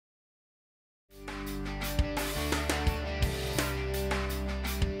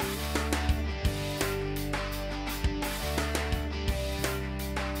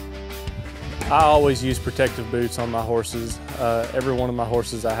I always use protective boots on my horses. Every one of my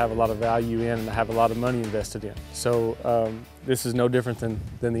horses I have a lot of value in and I have a lot of money invested in. So this is no different than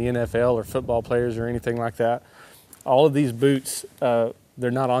the NFL or football players or anything like that. All of these boots,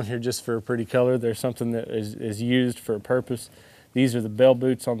 they're not on here just for a pretty color. They're something that is used for a purpose. These are the bell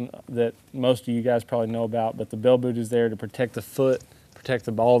boots that most of you guys probably know about, but the bell boot is there to protect the foot, protect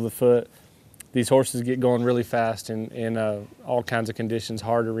the ball of the foot. These horses get going really fast in all kinds of conditions,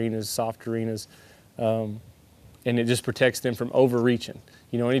 hard arenas, soft arenas, and it just protects them from overreaching.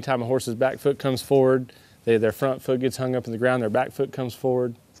 You know, anytime a horse's back foot comes forward, their front foot gets hung up in the ground, their back foot comes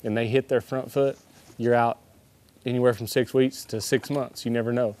forward, and they hit their front foot, you're out anywhere from 6 weeks to 6 months. You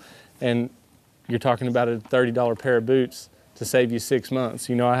never know. And you're talking about a $30 pair of boots to save you 6 months.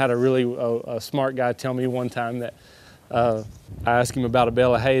 You know, I had a really smart guy tell me one time that I asked him about a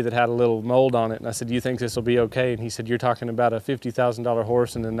bale of hay that had a little mold on it, and I said, "Do you think this will be okay?" And he said, "You're talking about a $50,000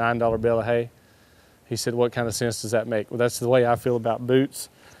 horse and a $9 bale of hay." He said, "What kind of sense does that make?" Well, that's the way I feel about boots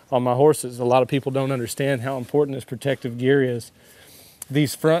on my horses. A lot of people don't understand how important this protective gear is.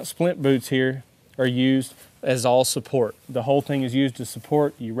 These front splint boots here are used as all support. The whole thing is used to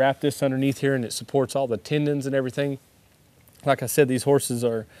support. You wrap this underneath here and it supports all the tendons and everything. Like I said, these horses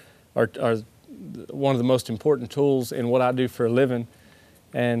are one of the most important tools in what I do for a living,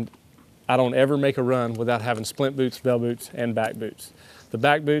 and I don't ever make a run without having splint boots, bell boots, and back boots. The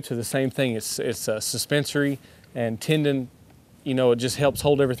back boots are the same thing. It's suspensory and tendon. You know, it just helps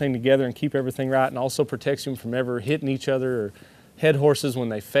hold everything together and keep everything right, and also protects them from ever hitting each other. Or head horses, when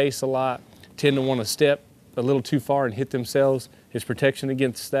they face a lot, tend to want to step a little too far and hit themselves. It's protection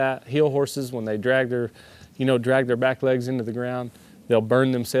against that. Heel horses, when they drag their back legs into the ground, they'll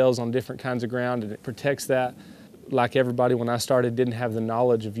burn themselves on different kinds of ground, and it protects that. Like everybody, when I started, didn't have the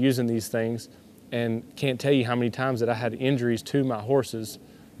knowledge of using these things, and can't tell you how many times that I had injuries to my horses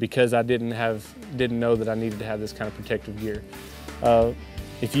because I didn't know that I needed to have this kind of protective gear.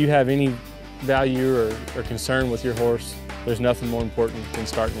 If you have any value or concern with your horse, there's nothing more important than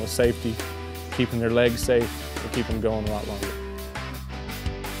starting with safety, keeping their legs safe, and keeping them going a lot longer.